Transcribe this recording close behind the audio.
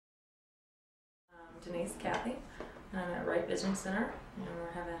Denise, Kathy, and I'm at Right Vision Center, and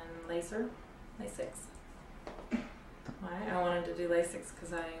we're having Lasix. I wanted to do Lasix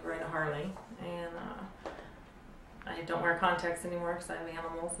because I ride a Harley, and I don't wear contacts anymore because I have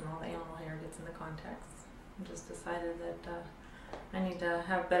animals, and all the animal hair gets in the contacts. I just decided that I need to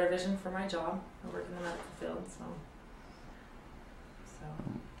have better vision for my job. I work in the medical field, so.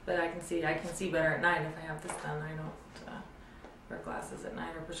 But I can see better at night if I have this done. I don't wear glasses at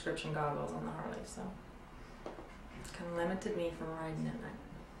night or prescription goggles on the Harley, so it's kind of limited me from riding at night.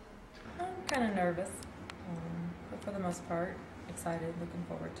 I'm kind of nervous, but for the most part, excited, looking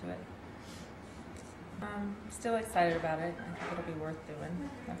forward to it. I'm still excited about it. I think it'll be worth doing.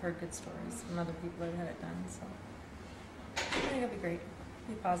 I've heard good stories from other people who've had it done, so I think it'll be great.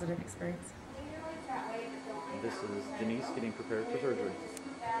 It'll be a positive experience. This is Denise getting prepared for surgery.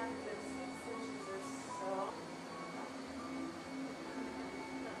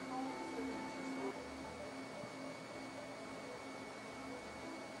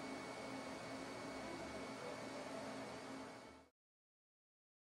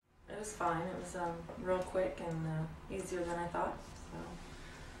 It was fine. It was real quick and easier than I thought. So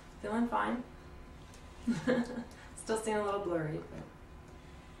feeling fine. Still seeing a little blurry.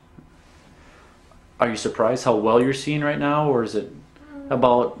 But. Are you surprised how well you're seeing right now, or is it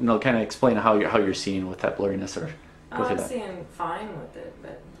about, kind of explain how you're seeing with that blurriness, or go through I'm that? seeing fine with it,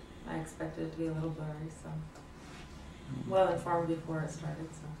 but I expected it to be a little blurry. So well informed before it started.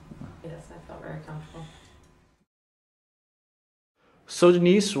 So yes, I felt very comfortable. So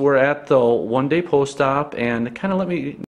Denise, we're at the one-day post-op, and kind of let me